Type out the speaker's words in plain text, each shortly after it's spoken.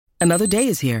Another day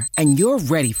is here, and you're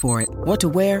ready for it. What to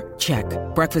wear? Check.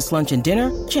 Breakfast, lunch, and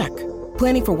dinner? Check.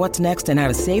 Planning for what's next and how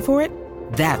to save for it?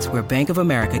 That's where Bank of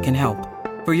America can help.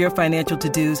 For your financial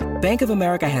to-dos, Bank of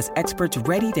America has experts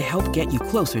ready to help get you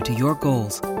closer to your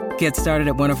goals. Get started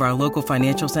at one of our local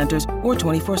financial centers or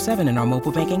 24/7 in our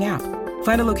mobile banking app.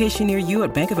 Find a location near you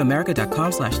at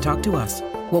bankofamerica.com/talktous.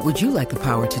 What would you like the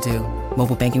power to do?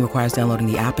 Mobile banking requires downloading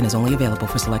the app and is only available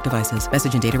for select devices.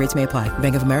 Message and data rates may apply.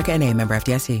 Bank of America N.A., member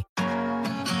FDIC.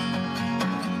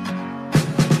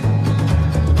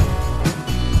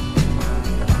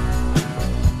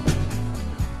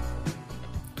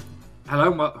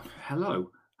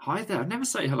 Hello. Hi there. I never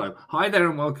say hello. Hi there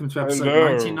and welcome to episode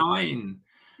 99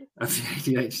 of the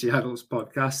ADHD Adults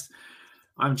podcast.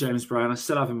 I'm James Brown. I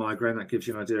still have a migraine. That gives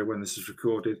you an idea of when this is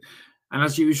recorded. And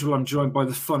as usual, I'm joined by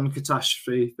the fun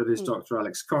catastrophe that is Dr.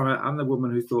 Alex Connor and the woman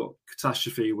who thought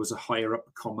catastrophe was a higher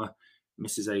up comma,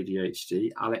 Mrs.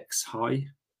 ADHD. Alex, hi.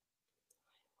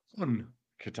 Fun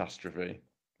catastrophe.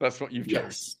 That's what you've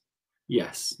chosen.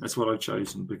 Yes, that's what I've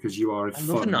chosen because you are a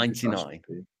fun 99.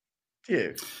 Do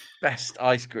you? Best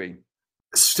ice cream.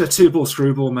 It's a two-ball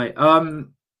screwball, mate.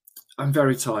 I'm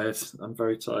very tired.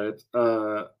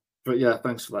 But yeah,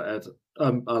 thanks for that, Ed.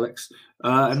 Alex.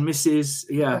 And Mrs.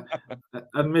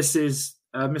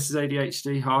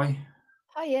 ADHD, hi.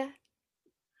 Hiya.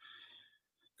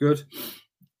 Good.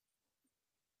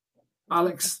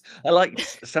 Alex. I like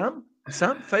Sam.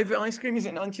 Sam, favourite ice cream? Is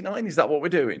it 99? Is that what we're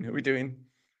doing? Are we doing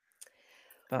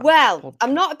that? Well,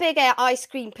 I'm not a big ice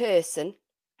cream person.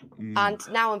 And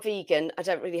now I'm vegan. I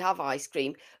don't really have ice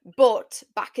cream. But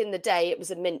back in the day, it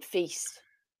was a mint feast.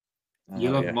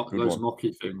 You love those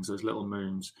mocky things, those little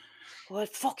moons. Oh, I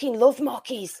fucking love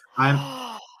mockies.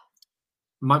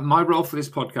 My role for this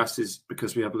podcast is,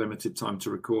 because we have limited time to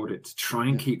record it, to try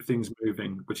and keep things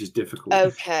moving, which is difficult.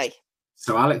 Okay.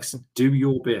 So, Alex, do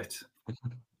your bit.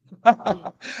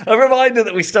 A reminder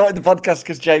that we started the podcast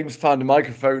because James found a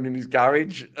microphone in his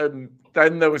garage, and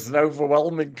then there was an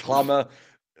overwhelming clamour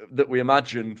that we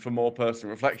imagined for more personal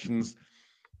reflections,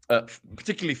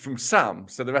 particularly from Sam,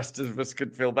 so the rest of us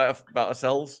could feel better about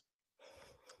ourselves.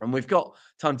 And we've got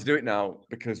time to do it now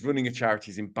because running a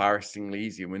charity is embarrassingly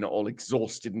easy and we're not all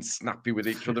exhausted and snappy with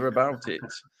each other about it.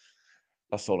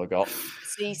 That's all I got.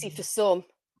 It's easy for some.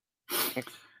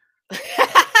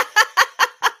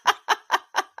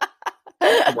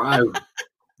 Wow.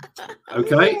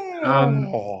 Okay.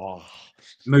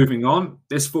 Moving on.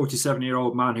 This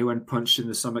 47-year-old man who, when punched in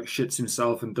the stomach, shits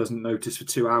himself and doesn't notice for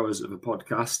 2 hours of a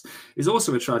podcast is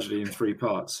also a tragedy in 3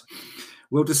 parts.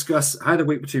 We'll discuss how the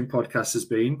week between podcasts has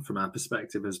been from our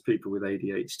perspective as people with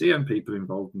ADHD and people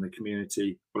involved in the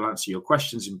community. We'll answer your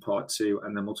questions in part 2,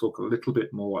 and then we'll talk a little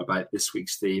bit more about this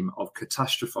week's theme of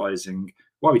catastrophizing,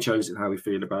 why we chose it and how we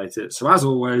feel about it. So as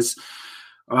always,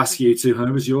 I'll ask you two,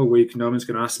 how was your week? No one's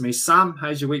going to ask me. Sam,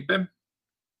 how's your week been?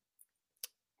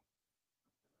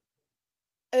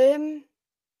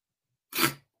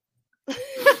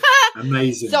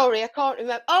 Amazing. Sorry, I can't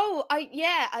remember. Oh,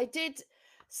 I did.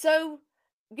 So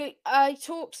I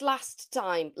talked last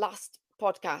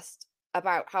podcast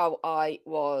about how I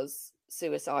was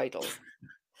suicidal.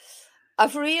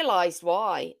 I've realised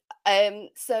why.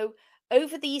 So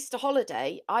over the Easter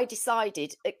holiday, I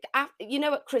decided, at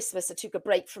Christmas, I took a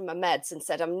break from my meds and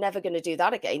said, I'm never going to do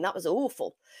that again. That was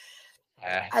awful.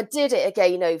 I did it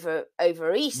again over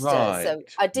Easter. Right, so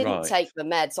I didn't take the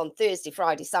meds on Thursday,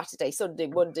 Friday, Saturday, Sunday,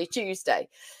 Monday, Tuesday.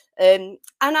 And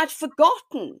I'd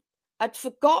forgotten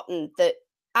that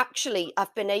actually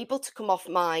I've been able to come off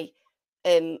my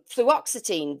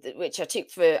fluoxetine, which I took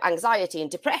for anxiety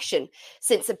and depression,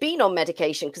 since I've been on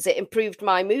medication because it improved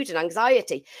my mood and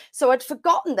anxiety. So I'd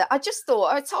forgotten that. I just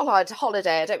thought, it's all a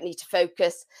holiday. I don't need to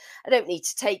focus. I don't need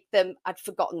to take them. I'd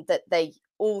forgotten that they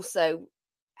also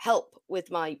help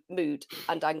with my mood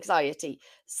and anxiety.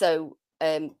 So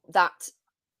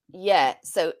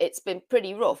so it's been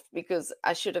pretty rough because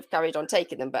I should have carried on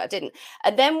taking them, but I didn't.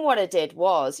 And then what I did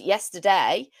was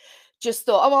yesterday, just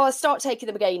thought, I'll start taking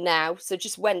them again now. So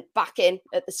just went back in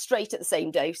straight at the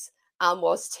same dose and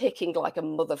was ticking like a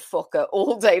motherfucker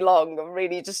all day long. I'm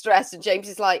really distressed. And James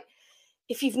is like,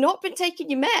 if you've not been taking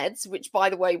your meds, which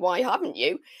by the way, why haven't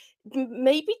you?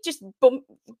 Maybe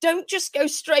don't just go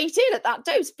straight in at that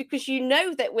dose, because you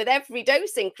know that with every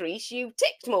dose increase you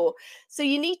ticked more, so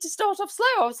you need to start off slow.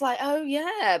 I was like, oh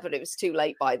yeah, but it was too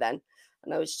late by then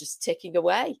and I was just ticking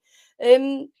away.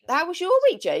 How was your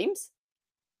week, James?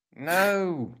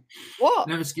 No. What?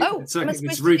 No, it's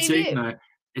routine now.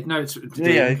 It's routine. It's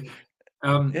routine.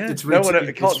 No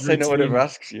one can't say no one ever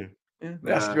asks you. Yeah,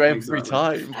 they ask you every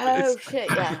time. Oh shit,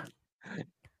 yeah.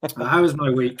 How was my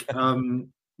week?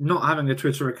 not having a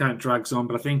Twitter account drags on,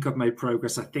 but I think I've made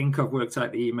progress. I think I've worked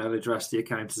out the email address the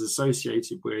account is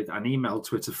associated with and emailed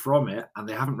Twitter from it, and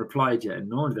they haven't replied yet. And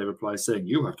nor did they reply saying,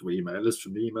 you have to email us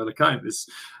from the email account this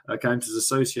account is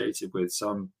associated with.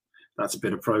 So that's a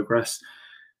bit of progress.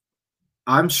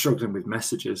 I'm struggling with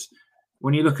messages.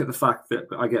 When you look at the fact that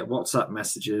I get WhatsApp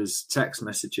messages, text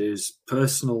messages,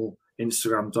 personal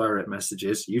Instagram direct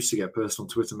messages, used to get personal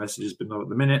Twitter messages, but not at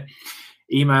the minute.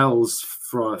 Emails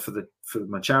for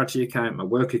my charity account, my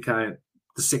work account,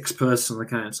 the 6 personal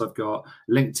accounts I've got,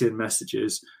 LinkedIn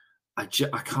messages. I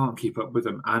can't keep up with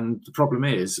them. And the problem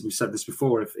is, we've said this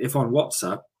before, if on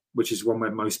WhatsApp, which is one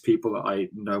where most people that I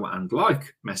know and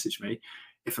like message me,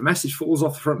 if a message falls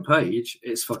off the front page,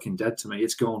 it's fucking dead to me.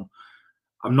 It's gone.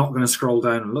 I'm not going to scroll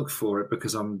down and look for it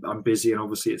because I'm busy and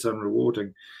obviously it's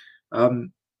unrewarding.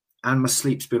 And my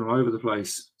sleep's been all over the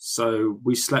place. So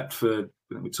we slept for,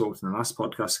 we talked in the last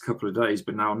podcast, a couple of days,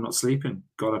 but now I'm not sleeping.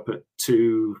 Got up at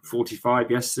 2:45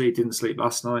 yesterday, didn't sleep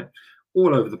last night.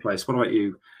 All over the place. What about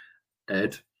you,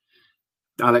 Ed?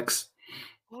 Alex?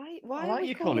 Why are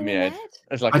you calling me Ed?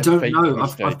 It's like I don't know.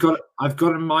 Mistake. I've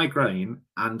got a migraine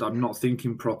and I'm not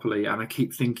thinking properly, and I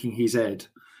keep thinking he's Ed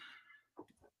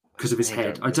because of his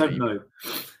head. I don't know.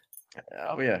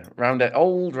 Oh yeah,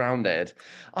 old round Ed.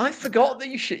 I forgot that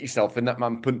you shit yourself and that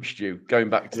man punched you. Going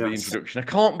back to the introduction, I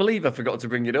can't believe I forgot to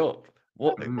bring it up.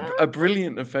 What a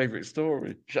brilliant and favourite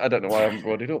story. I don't know why I haven't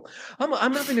brought it up. I'm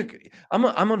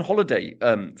on holiday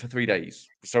for 3 days,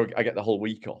 so I get the whole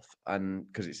week off, and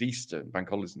because it's Easter, bank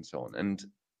holidays, and so on. And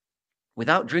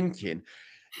without drinking,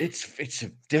 it's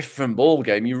a different ball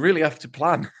game. You really have to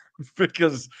plan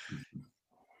because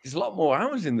there's a lot more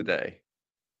hours in the day.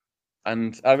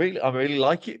 And I really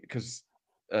like it because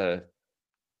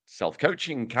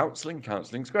self-coaching,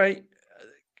 counseling's great.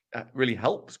 It really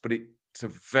helps, but it's a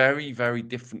very, very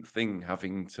different thing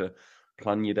having to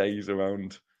plan your days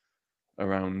around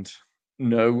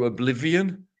no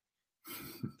oblivion.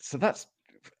 So that's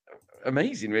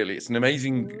amazing, really. It's an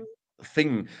amazing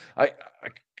thing. I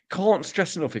can't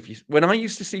stress enough when I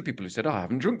used to see people who said, I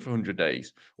haven't drunk for 100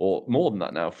 days or more than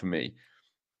that now for me.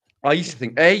 I used to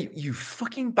think, hey, you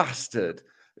fucking bastard.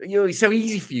 It's so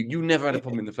easy for you. You never had a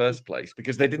problem in the first place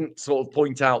because they didn't sort of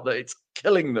point out that it's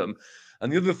killing them.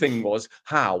 And the other thing was,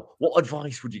 how? What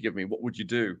advice would you give me? What would you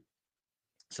do?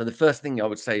 So the first thing I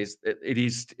would say is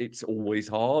it's always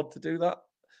hard to do that.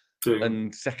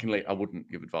 And secondly, I wouldn't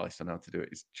give advice on how to do it.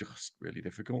 It's just really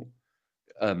difficult.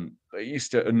 It used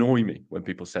to annoy me when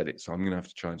people said it, so I'm going to have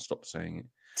to try and stop saying it.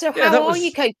 So how are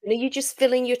you coping? Are you just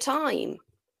filling your time?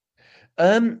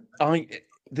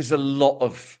 There's a lot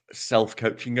of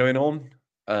self-coaching going on.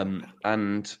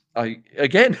 And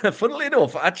again, funnily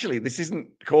enough, actually, this isn't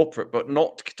corporate, but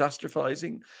not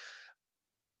catastrophizing.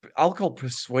 Alcohol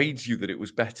persuades you that it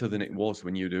was better than it was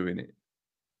when you're doing it.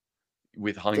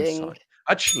 With hindsight,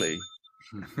 actually,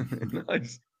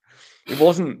 nice. It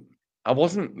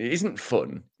isn't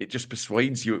fun. It just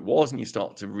persuades you it was, and you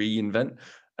start to reinvent.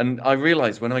 And I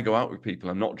realize when I go out with people,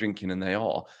 I'm not drinking and they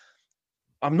are,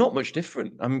 I'm not much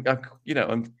different.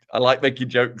 I like making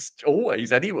jokes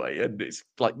always anyway, and it's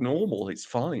like normal. It's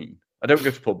fine. I don't go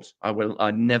to pubs.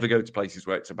 I never go to places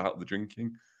where it's about the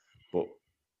drinking, but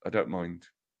I don't mind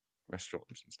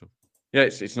restaurants and stuff. Yeah,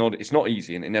 it's not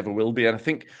easy, and it never will be. And I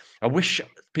think I wish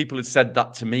people had said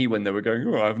that to me when they were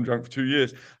going, I haven't drank for 2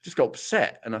 years. I just got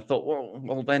upset, and I thought,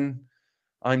 well, then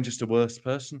I'm just a worse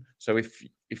person. So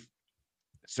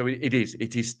it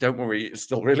is. Don't worry, it's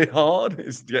still really hard.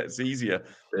 It gets easier.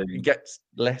 It gets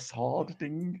less hard.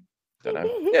 Ding. Don't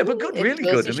know. Yeah, but good, really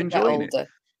good. I'm enjoying it.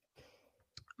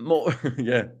 More,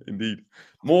 yeah, indeed.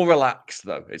 More relaxed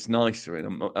though. It's nicer,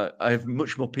 and I have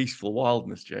much more peaceful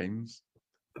wildness, James.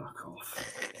 Fuck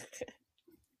off.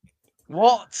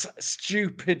 What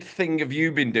stupid thing have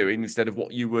you been doing instead of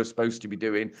what you were supposed to be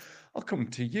doing? I'll come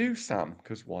to you, Sam,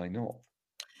 because why not?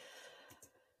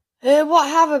 What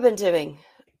have I been doing?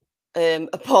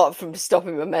 Apart from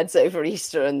stopping my meds over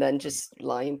Easter and then just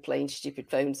lying playing stupid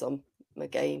phones on my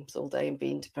games all day and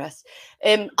being depressed.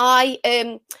 I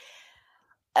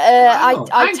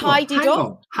tidied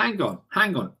up. Hang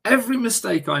on. Every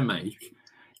mistake I make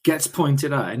gets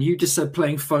pointed out, and you just said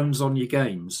playing phones on your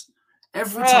games.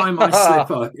 Every time I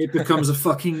slip up, it becomes a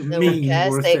fucking meme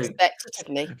or a they thing. expect it of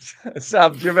me.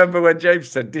 Sam, do you remember when James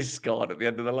said discard at the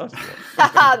end of the last one?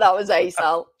 That was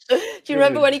Asal. Do you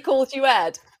remember when he called you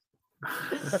Ed?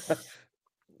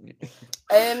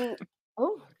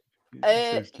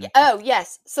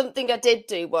 Yes, something I did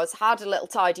do was had a little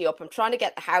tidy up. I'm trying to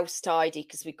get the house tidy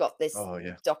because we've got this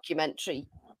documentary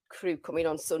crew coming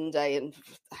on Sunday, and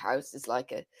the house is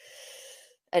like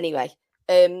anyway.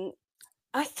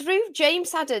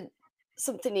 James had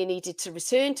something he needed to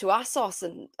return to ASOS,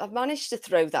 and I've managed to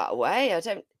throw that away. I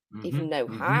don't even know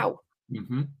how.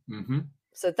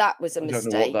 So that was a I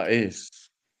mistake. don't know what that is.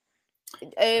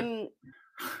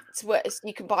 It's where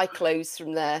you can buy clothes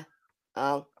from there.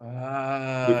 We've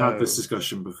had this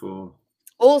discussion before.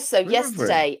 Also,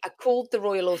 yesterday, I called the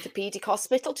Royal Orthopaedic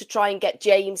Hospital to try and get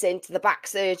James into the back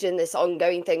surgeon, this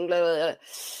ongoing thing, blah, blah, blah.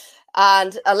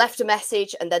 And I left a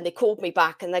message, and then they called me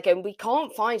back, and they're going, we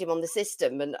can't find him on the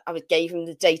system. And I gave him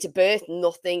the date of birth,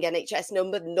 nothing, NHS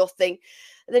number, nothing.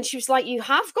 And then she was like, you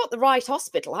have got the right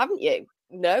hospital, haven't you?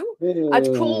 No.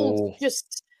 I'd called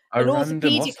just an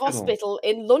orthopaedic hospital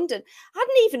in London. I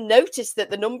hadn't even noticed that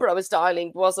the number I was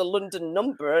dialing was a London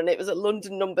number, and it was a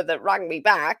London number that rang me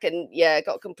back, and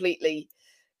got completely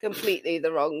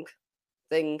the wrong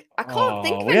thing. I can't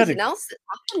think of anything else that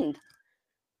happened.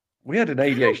 We had an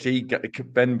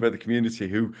ADHD member of the community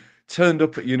who turned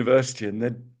up at university and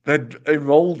they'd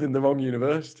enrolled in the wrong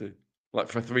university, like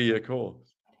for a 3-year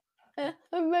course.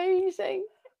 Amazing.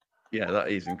 Yeah, that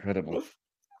is incredible.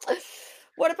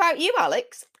 What about you,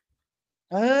 Alex?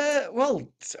 Well,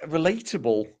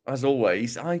 relatable as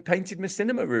always. I painted my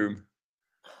cinema room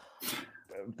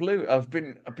blue. I've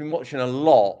been watching a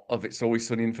lot of It's Always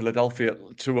Sunny in Philadelphia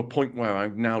to a point where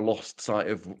I've now lost sight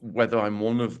of whether I'm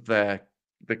one of their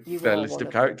list of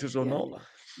characters or not.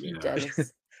 You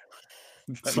Dennis.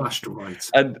 Slashed right.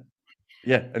 And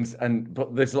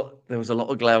but there was a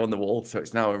lot of glare on the wall, so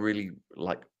it's now I really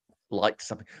like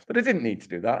something. But I didn't need to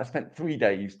do that. I spent 3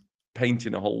 days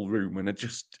painting a whole room, and I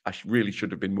really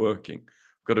should have been working.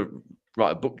 I've got to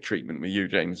write a book treatment with you,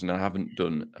 James, and I haven't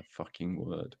done a fucking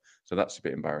word. So that's a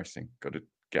bit embarrassing. Got to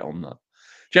get on that.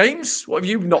 James, what have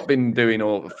you not been doing,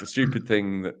 or a stupid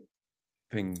thing?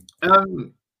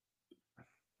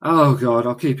 Oh God,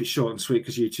 I'll keep it short and sweet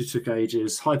because you two took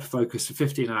ages. Hyperfocus for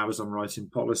 15 hours on writing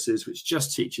policies, which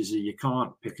just teaches you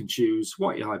can't pick and choose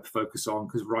what you hyperfocus on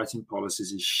because writing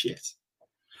policies is shit.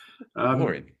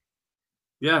 Boring.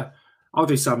 Yeah, I'll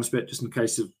do Sam's bit just in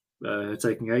case of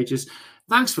taking ages.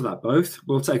 Thanks for that, both.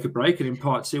 We'll take a break, and in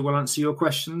part 2, we'll answer your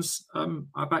questions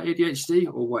about ADHD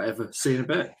or whatever. See you in a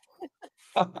bit.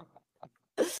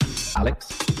 Alex,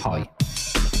 hi.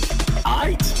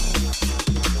 Aight.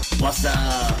 What's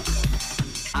up?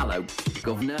 Hello,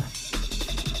 Governor.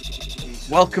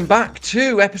 Welcome back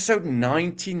to episode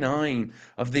 99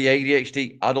 of the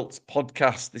ADHD Adults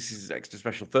Podcast. This is extra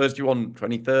special Thursday one,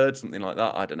 23rd, something like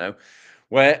that. I don't know.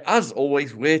 Where, as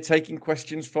always, we're taking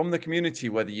questions from the community,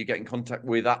 whether you get in contact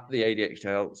with at the ADHD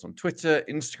Adults on Twitter,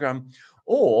 Instagram,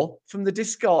 or from the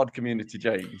Discard community,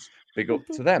 James. Big up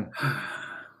to them.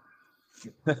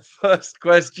 The first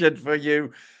question for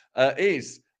you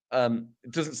is,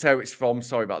 it doesn't say who it's from,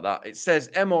 sorry about that. It says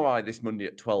MRI this Monday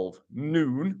at 12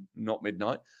 noon, not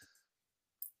midnight.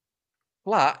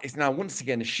 Flat is now once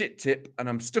again a shit tip, and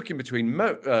I'm stuck in between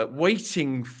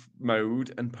waiting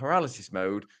mode and paralysis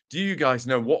mode. Do you guys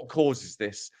know what causes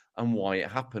this and why it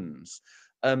happens?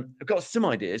 I've got some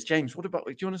ideas. James, do you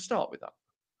want to start with that?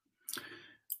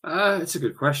 It's a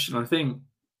good question. I think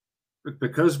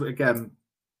because, again,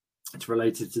 it's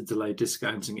related to delayed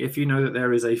discounting. If you know that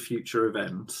there is a future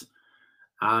event,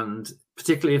 and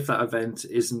particularly if that event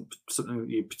isn't something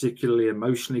you're particularly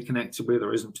emotionally connected with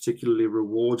or isn't particularly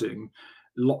rewarding,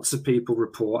 lots of people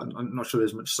report, and I'm not sure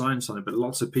there's much science on it, but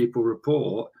lots of people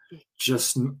report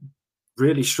just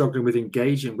really struggling with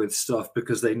engaging with stuff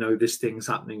because they know this thing's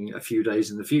happening a few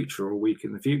days in the future or a week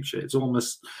in the future. It's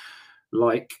almost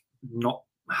like not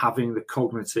having the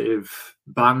cognitive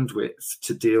bandwidth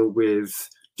to deal with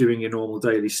doing your normal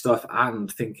daily stuff and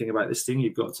thinking about this thing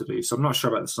you've got to do. So I'm not sure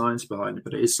about the science behind it,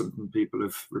 but it is something people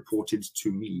have reported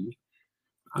to me.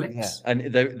 Alex? Yeah,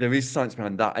 and there is science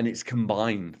behind that, and it's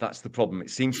combined. That's the problem. It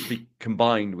seems to be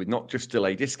combined with not just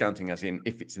delay discounting, as in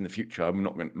if it's in the future,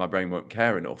 my brain won't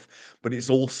care enough, but it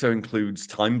also includes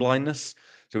time blindness.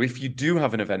 So if you do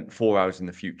have an event 4 hours in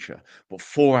the future, but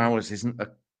 4 hours isn't a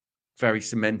very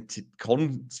cemented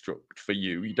construct for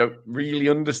you, you don't really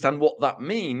understand what that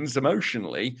means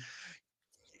emotionally,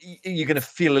 you're going to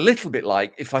feel a little bit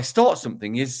like, if I start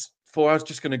something, is 4 hours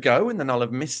just going to go and then I'll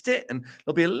have missed it? And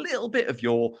there'll be a little bit of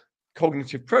your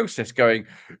cognitive process going,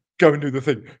 go and do the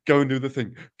thing, go and do the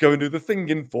thing, go and do the thing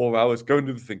in 4 hours, go and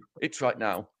do the thing. It's right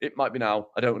now. It might be now.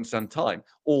 I don't understand time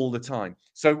all the time.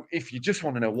 So if you just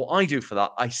want to know what I do for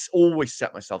that, I always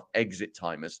set myself exit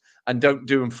timers and don't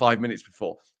do them 5 minutes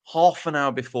before. Half an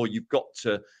hour before you've got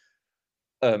to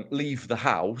leave the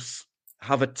house,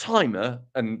 have a timer,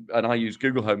 and I use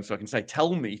Google Home so I can say,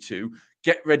 tell me to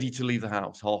get ready to leave the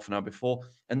house half an hour before,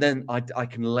 and then I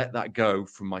can let that go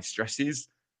from my stresses.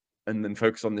 and then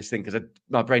focus on this thing, because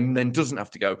my brain then doesn't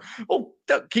have to go, oh,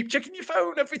 don't keep checking your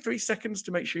phone every 3 seconds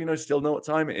to make sure you still know what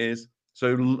time it is.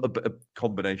 So a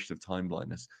combination of time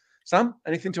blindness. Sam,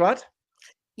 anything to add?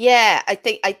 Yeah, I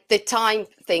think the time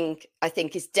thing, I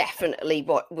think, is definitely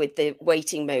what with the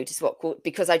waiting mode is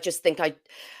because I just think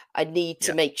I need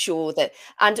to make sure that,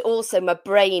 and also my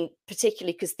brain,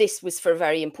 particularly because this was for a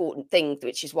very important thing,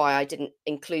 which is why I didn't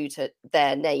include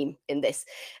their name in this.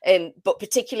 But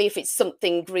particularly if it's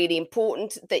something really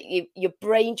important that your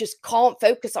brain just can't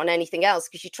focus on anything else,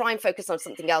 because you try and focus on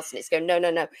something else and it's going, no,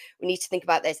 we need to think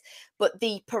about this. But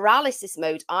the paralysis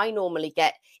mode I normally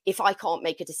get if I can't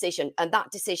make a decision, and that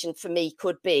decision for me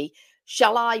could be,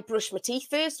 shall I brush my teeth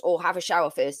first or have a shower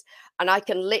first? And I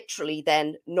can literally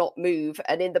then not move.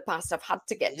 And in the past, I've had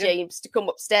to get James to come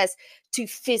upstairs to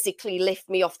physically lift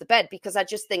me off the bed, because I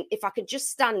just think if I could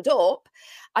just stand up,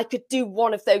 I could do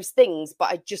one of those things, but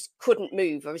I just couldn't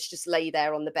move. I was just lay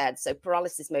there on the bed. So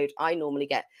paralysis mode I normally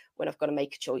get when I've got to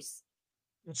make a choice.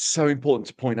 It's so important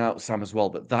to point out, Sam, as well,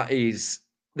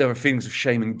 there are feelings of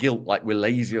shame and guilt, like we're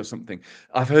lazy or something.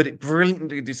 I've heard it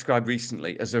brilliantly described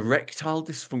recently as erectile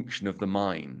dysfunction of the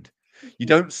mind. You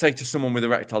don't say to someone with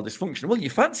erectile dysfunction, well, you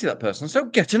fancy that person, so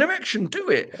get an erection, do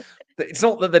it. It's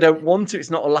not that they don't want to, it's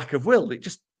not a lack of will, it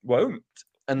just won't.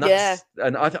 And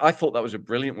and I thought that was a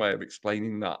brilliant way of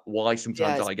explaining that, why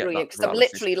sometimes I get that paralysis. Because I'm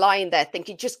literally lying there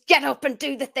thinking, just get up and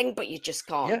do the thing, but you just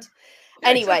can't. Yeah,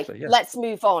 anyway, exactly, let's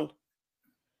move on.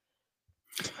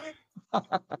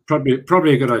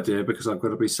 Probably a good idea, because I've got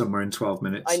to be somewhere in 12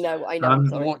 minutes. I know.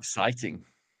 More exciting.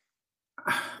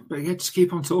 But yeah, just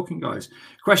keep on talking, guys.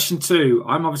 Question 2.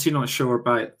 I'm obviously not sure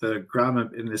about the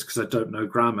grammar in this because I don't know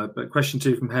grammar. But question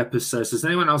 2 from Heppers says, does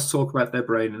anyone else talk about their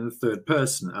brain in the third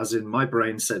person? As in, my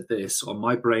brain said this, or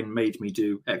my brain made me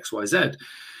do X, Y, Z.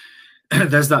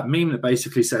 There's that meme that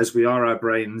basically says we are our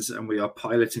brains and we are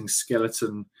piloting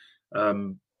skeleton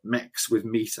mechs with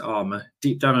meat armor.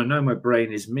 Deep down, I know my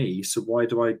brain is me, so why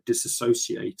do I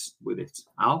disassociate with it?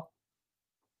 Al?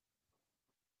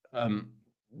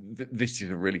 This is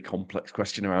a really complex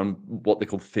question around what they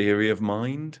call theory of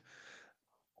mind.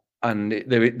 And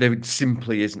there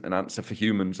simply isn't an answer for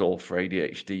humans or for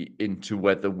ADHD into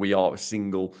whether we are a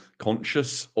single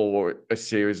conscious or a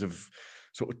series of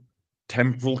sort of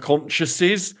temporal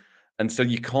consciouses. And so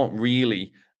you can't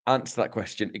really answer that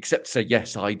question except to say,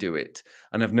 yes, I do it.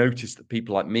 And I've noticed that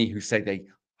people like me who say they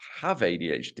have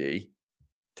ADHD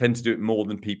tend to do it more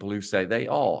than people who say they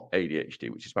are ADHD,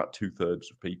 which is about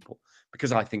 2/3 of people.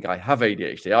 Because I think I have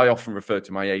ADHD, I often refer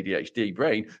to my ADHD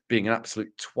brain being an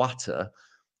absolute twatter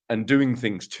and doing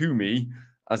things to me,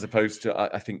 as opposed to,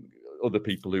 I think, other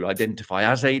people who identify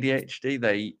as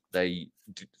ADHD, they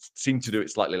seem to do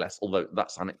it slightly less, although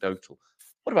that's anecdotal.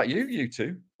 What about you, you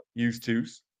two? Use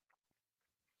twos?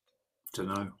 Don't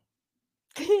know.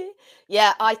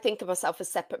 Yeah, I think of myself as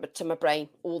separate to my brain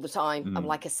all the time. I'm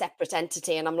like a separate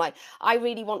entity, and I'm like, I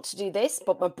really want to do this,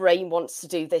 but my brain wants to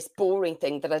do this boring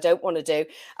thing that I don't want to do,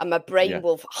 and my brain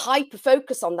will hyper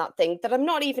focus on that thing that I'm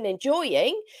not even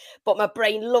enjoying, but my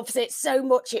brain loves it so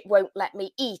much it won't let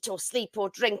me eat or sleep or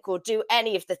drink or do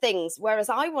any of the things, whereas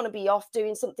I want to be off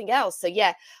doing something else. So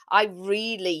yeah, I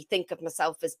really think of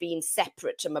myself as being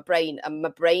separate to my brain, and my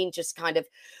brain just kind of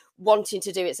wanting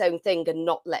to do its own thing and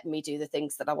not letting me do the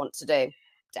things that I want to do.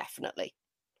 Definitely.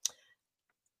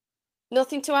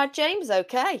 Nothing to add, James?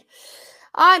 Okay.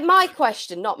 My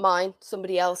question, not mine,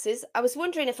 somebody else's. I was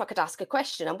wondering if I could ask a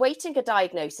question. I'm waiting a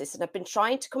diagnosis and I've been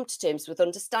trying to come to terms with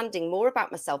understanding more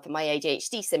about myself and my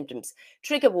ADHD symptoms.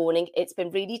 Trigger warning, it's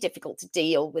been really difficult to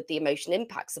deal with the emotional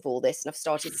impacts of all this, and I've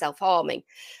started self-harming.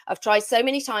 I've tried so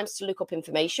many times to look up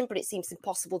information, but it seems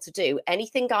impossible to do.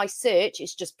 Anything I search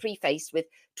is just prefaced with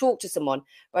talk to someone,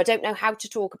 but I don't know how to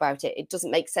talk about it. It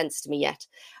doesn't make sense to me yet.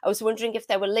 I was wondering if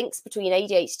there were links between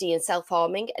ADHD and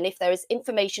self-harming, and if there is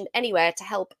information anywhere to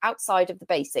help outside of the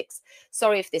basics.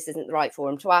 Sorry if this isn't the right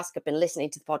forum to ask. I've been listening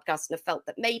to the podcast and have felt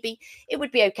that maybe it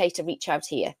would be okay to reach out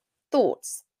here.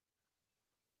 Thoughts?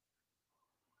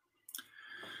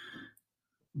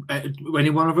 Any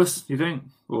one of us, you think?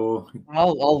 Or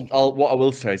what I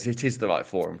will say is it is the right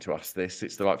forum to ask this.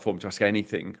 It's the right forum to ask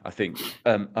anything, I think.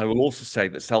 I will also say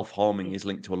that self-harming is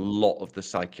linked to a lot of the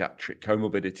psychiatric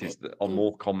comorbidities that are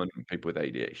more common in people with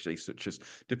ADHD, such as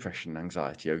depression,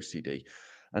 anxiety, OCD,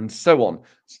 and so on.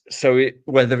 So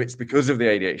whether it's because of the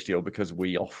ADHD or because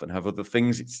we often have other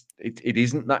things, it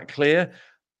isn't that clear.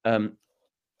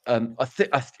 I think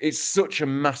it's such a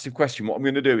massive question. What I'm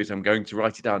going to do is I'm going to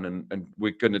write it down and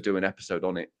we're going to do an episode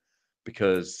on it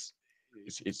because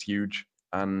it's huge.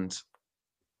 And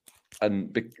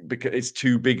and because it's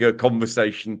too big a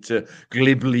conversation to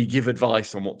glibly give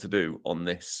advice on what to do on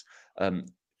this.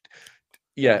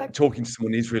 Talking to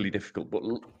someone is really difficult, but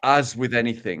as with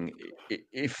anything,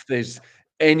 if there's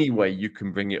any way you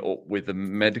can bring it up with a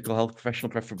medical health professional,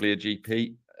 preferably a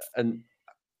GP,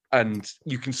 and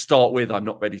you can start with, I'm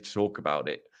not ready to talk about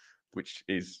it, which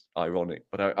is ironic,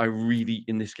 but I really,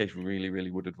 in this case,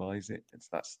 really would advise it.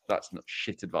 That's not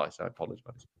shit advice. I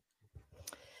apologize.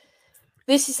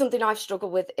 This is something I've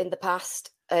struggled with in the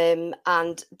past.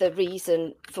 And the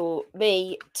reason for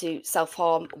me to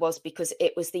self-harm was because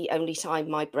it was the only time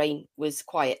my brain was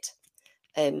quiet.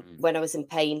 When I was in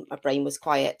pain, my brain was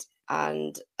quiet.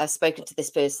 And I've spoken to this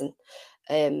person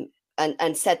and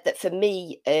said that for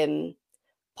me,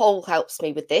 pole helps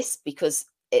me with this because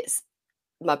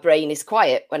my brain is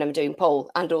quiet when I'm doing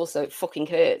pole, and also it fucking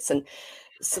hurts. And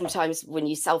sometimes when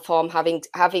you self-harm,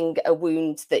 having a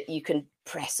wound that you can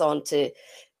press on to,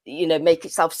 make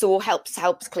yourself sore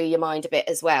helps clear your mind a bit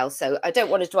as well. So I don't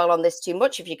want to dwell on this too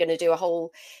much if you're going to do a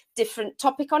whole different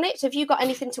topic on it. Have you got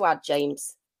anything to add,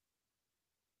 James?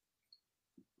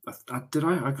 Did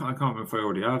I? I can't remember if I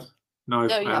already had. No,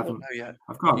 I haven't. No, yeah.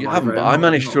 I've got you haven't, but I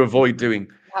managed to avoid doing.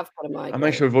 I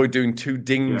managed to avoid doing two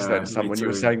dings then, Sam, when you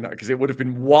were saying that, because it would have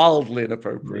been wildly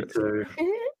inappropriate. Me too.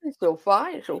 It's all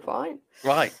fine. It's all fine.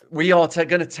 Right. We are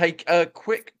going to take a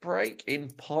quick break. In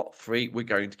part 3, we're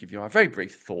going to give you our very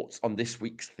brief thoughts on this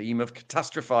week's theme of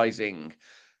catastrophizing.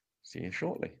 See you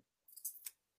shortly.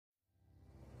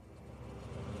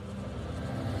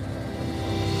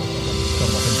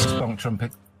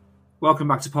 Welcome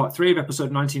back to part 3 of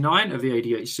episode 99 of the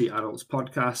ADHD Adults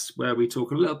podcast, where we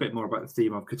talk a little bit more about the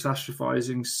theme of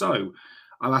catastrophizing. So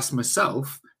I'll ask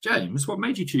myself, James, what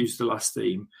made you choose the last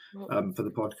theme for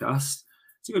the podcast?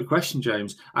 It's a good question,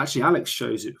 James. Actually, Alex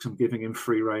chose it because I'm giving him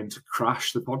free rein to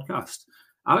crash the podcast.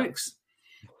 Alex?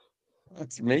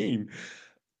 That's mean.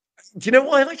 Do you know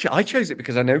why I chose it?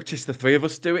 Because I noticed the three of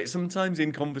us do it sometimes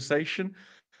in conversation.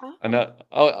 Oh. And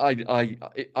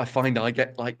I find I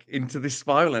get into this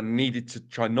spiral and needed to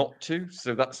try not to.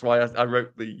 So that's why I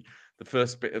wrote the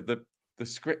first bit of the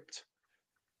script.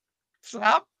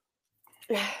 Sam?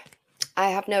 I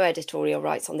have no editorial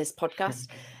rights on this podcast.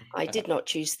 I did not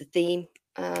choose the theme,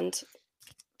 and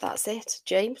that's it.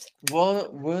 James?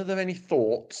 Were there any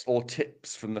thoughts or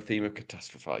tips from the theme of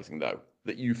catastrophizing, though,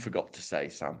 that you forgot to say,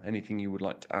 Sam? Anything you would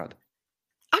like to add?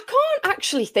 I can't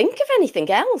actually think of anything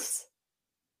else,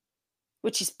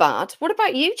 which is bad. What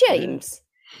about you, James?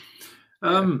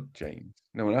 James,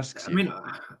 no one asks you. I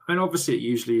mean, obviously it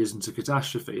usually isn't a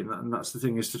catastrophe, and that's the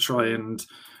thing, is to try and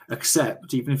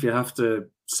accept, even if you have to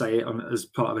say it as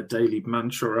part of a daily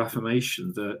mantra or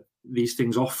affirmation, that these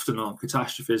things often aren't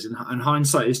catastrophes. And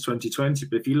hindsight is 2020.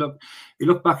 But if you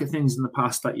look back at things in the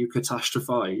past that you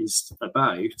catastrophized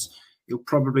about, you'll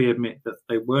probably admit that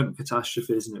they weren't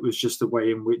catastrophes, and it was just the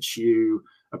way in which you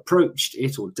approached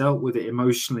it or dealt with it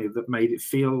emotionally that made it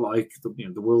feel like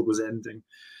the world was ending.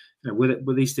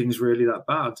 Were these things really that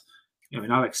bad? In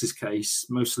Alex's case,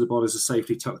 most of the bodies are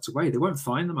safely tucked away. They won't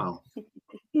find them, Al.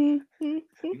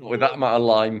 With that amount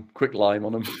of quick lime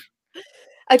on them.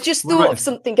 I just thought of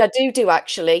something I do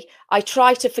actually. I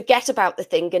try to forget about the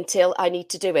thing until I need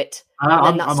to do it. And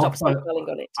then that stops me dwelling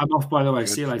on it. I'm off, by the way.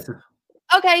 See you later.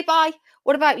 Okay, bye.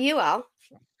 What about you, Al?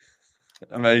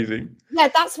 Amazing. Yeah,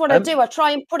 that's what I do. I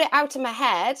try and put it out of my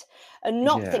head and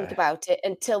not think about it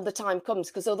until the time comes,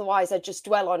 because otherwise I just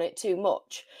dwell on it too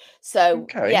much. So,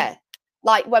 yeah,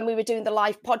 like when we were doing the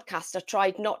live podcast, I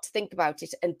tried not to think about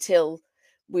it until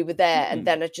we were there, and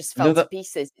then I just fell to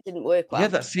pieces. It didn't work well. Yeah,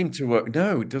 that seemed to work.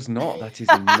 No, it does not. That is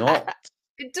not.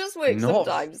 It does work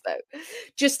sometimes, though.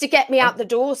 Just to get me out the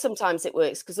door, sometimes it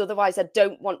works, because otherwise I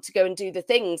don't want to go and do the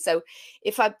thing. So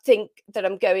if I think that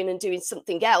I'm going and doing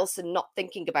something else and not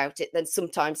thinking about it, then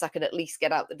sometimes I can at least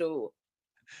get out the door.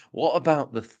 What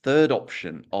about the third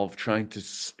option of trying to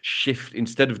shift,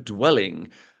 instead of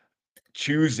dwelling,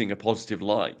 choosing a positive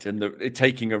light and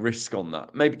taking a risk on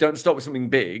that? Maybe don't start with something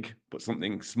big, but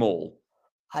something small.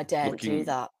 I daren't do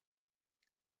that.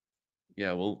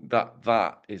 Yeah, well,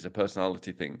 that is a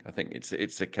personality thing. I think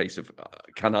it's a case of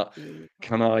can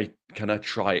I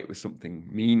try it with something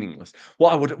meaningless?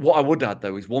 What I would add,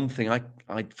 though, is one thing I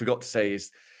forgot to say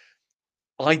is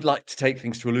I'd like to take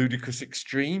things to a ludicrous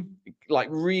extreme, like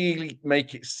really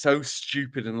make it so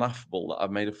stupid and laughable that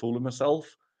I've made a fool of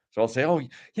myself. So I'll say, "Oh,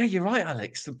 yeah, you're right,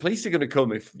 Alex. The police are going to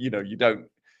come if you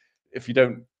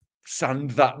don't sand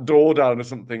that door down or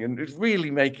something," and it's really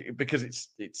make it, because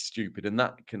it's stupid, and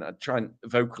that can try and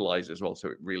vocalize as well, so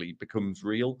it really becomes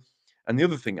real. And the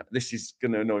other thing, this is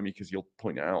going to annoy me because you'll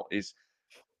point it out, is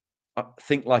I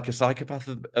think like a psychopath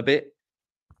a bit.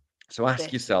 So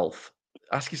ask yourself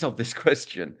this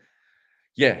question.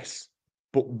 Yes,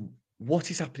 but what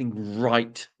is happening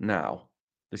right now?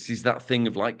 This is that thing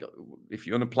of like, if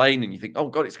you're on a plane and you think, oh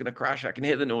God, it's going to crash, I can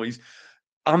hear the noise.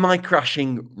 Am I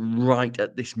crashing right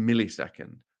at this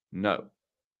millisecond? No.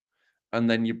 And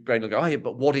then your brain will go, oh yeah,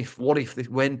 but what if this,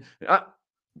 when,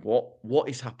 what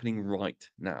is happening right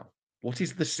now? What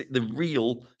is the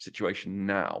real situation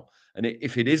now? And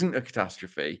if it isn't a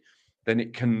catastrophe, then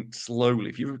it can slowly,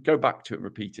 if you go back to it and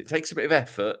repeat it, takes a bit of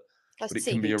effort, but it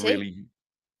can be a really,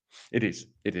 it is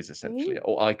essentially,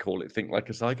 or I call it think like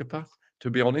a psychopath, to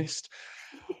be honest.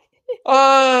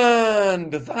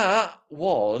 And that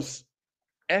was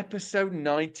episode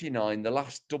 99, the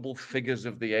last double figures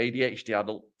of the ADHD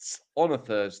adults on a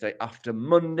Thursday after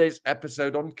Monday's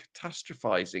episode on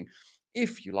catastrophizing.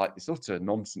 If you like this utter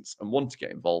nonsense and want to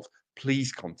get involved,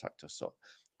 please contact us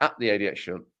at the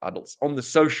ADHD adults on the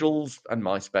socials and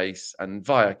MySpace and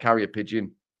via carrier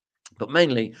pigeon, but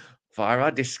mainly via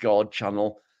our Discord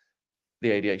channel, the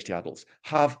ADHD adults.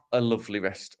 Have a lovely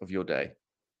rest of your day.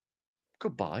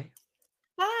 Goodbye.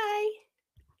 Bye.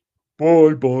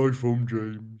 Bye from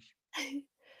James.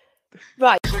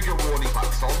 Right. Trigger warning,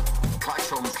 klaxon,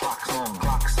 klaxon, klaxon,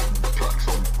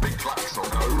 klaxon, big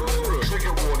klaxon.